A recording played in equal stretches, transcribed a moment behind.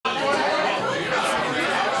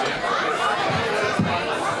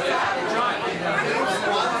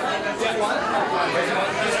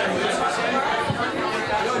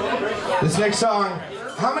This next song,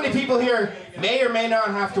 how many people here may or may not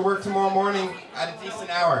have to work tomorrow morning at a decent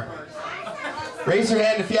hour? Raise your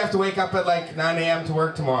hand if you have to wake up at like 9 a.m. to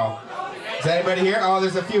work tomorrow. Is anybody here? Oh,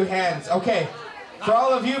 there's a few hands. Okay, for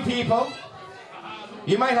all of you people,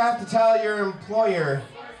 you might have to tell your employer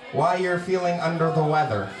why you're feeling under the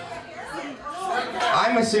weather.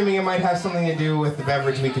 I'm assuming it might have something to do with the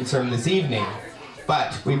beverage we consumed this evening,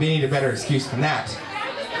 but we may need a better excuse than that.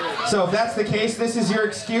 So if that's the case, this is your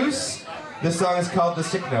excuse. This song is called The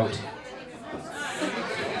Sick Note.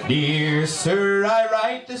 Dear sir, I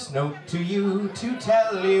write this note to you to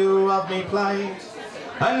tell you of me plight.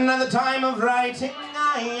 Another time of writing,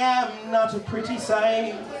 I am not a pretty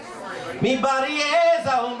sight. Me body is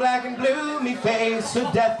all black and blue, me face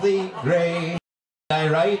so deathly grey. I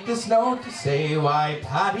write this note to say why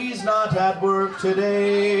Paddy's not at work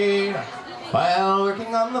today. While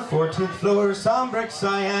working on the 14th floor, some bricks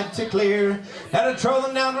I had to clear. Had to throw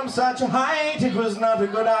them down from such a height, it was not a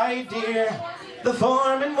good idea. The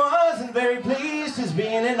foreman wasn't very pleased as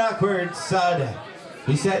being an awkward sod.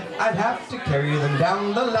 He said I'd have to carry them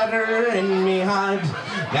down the ladder in me hand.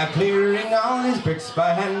 Now clearing all his bricks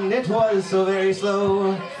by hand, it was so very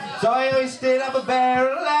slow. So I hoisted up a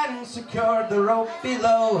barrel and secured the rope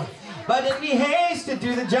below. But in me haste to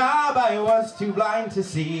do the job, I was too blind to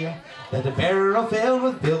see that a barrel filled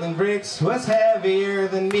with building bricks was heavier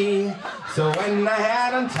than me. So when I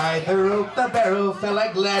had untied the rope, the barrel fell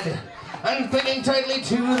like lead. And clinging tightly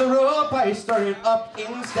to the rope, I started up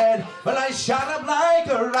instead. Well, I shot up like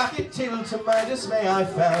a rocket till to my dismay I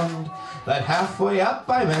found that halfway up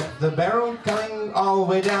I met the barrel coming all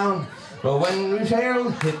the way down. But when the barrel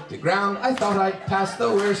hit the ground, I thought I'd passed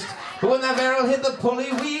the worst. But when the barrel hit the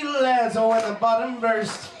pulley wheel, as when the bottom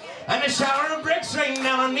burst, and a shower of bricks rained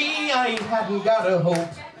down on me, I hadn't got a hope.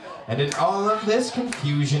 And in all of this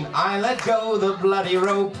confusion, I let go the bloody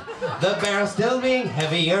rope. The barrel still being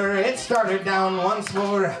heavier, it started down once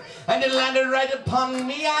more, and it landed right upon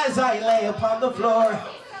me as I lay upon the floor.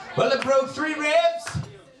 Well, it broke 3 ribs,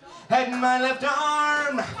 head in my left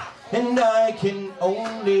arm, and I can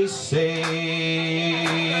only say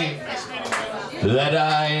that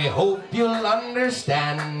I hope you'll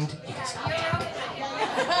understand. You can stop it.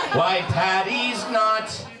 Why Paddy's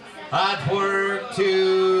not at work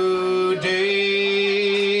today.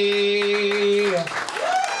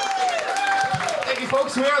 Thank you,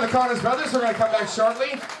 folks. We are the Connors Brothers. We're going to come back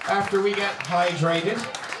shortly after we get hydrated,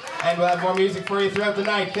 and we'll have more music for you throughout the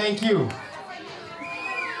night. Thank you.